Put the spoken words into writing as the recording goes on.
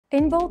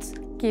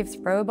Inbolt gives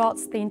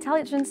robots the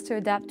intelligence to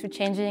adapt to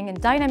changing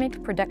and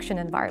dynamic production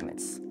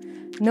environments.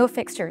 No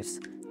fixtures,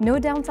 no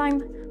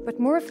downtime, but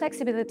more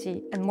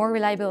flexibility and more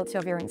reliability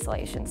of your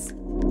installations.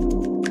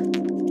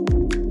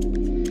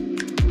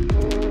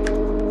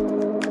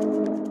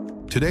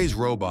 Today's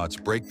robots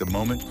break the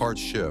moment parts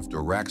shift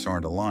or racks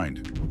aren't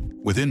aligned.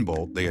 With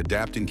Inbolt, they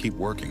adapt and keep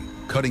working,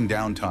 cutting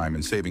downtime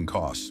and saving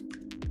costs.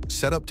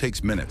 Setup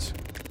takes minutes.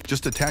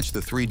 Just attach the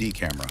 3D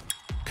camera,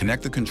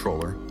 connect the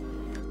controller,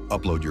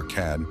 upload your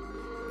CAD,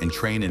 and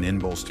train in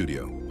Inbolt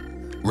Studio.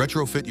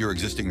 Retrofit your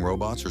existing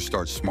robots or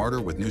start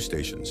smarter with new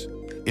stations.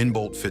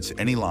 Inbolt fits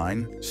any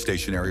line,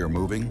 stationary or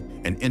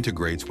moving, and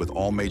integrates with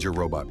all major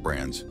robot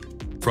brands.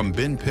 From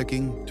bin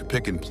picking to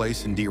pick and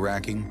place and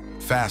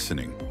de-racking,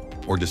 fastening,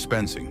 or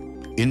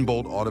dispensing,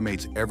 Inbolt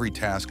automates every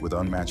task with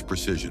unmatched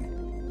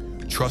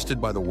precision.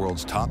 Trusted by the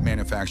world's top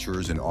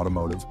manufacturers in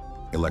automotive,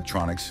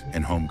 electronics,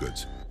 and home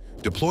goods.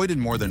 Deployed in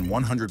more than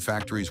 100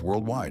 factories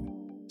worldwide.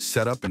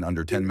 Set up in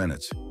under 10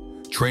 minutes.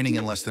 Training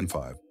in less than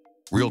 5.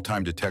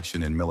 Real-time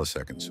detection in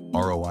milliseconds.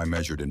 ROI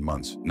measured in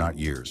months, not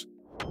years.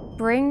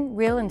 Bring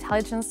real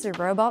intelligence to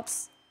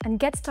robots and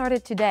get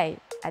started today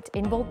at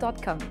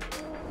inbolt.com.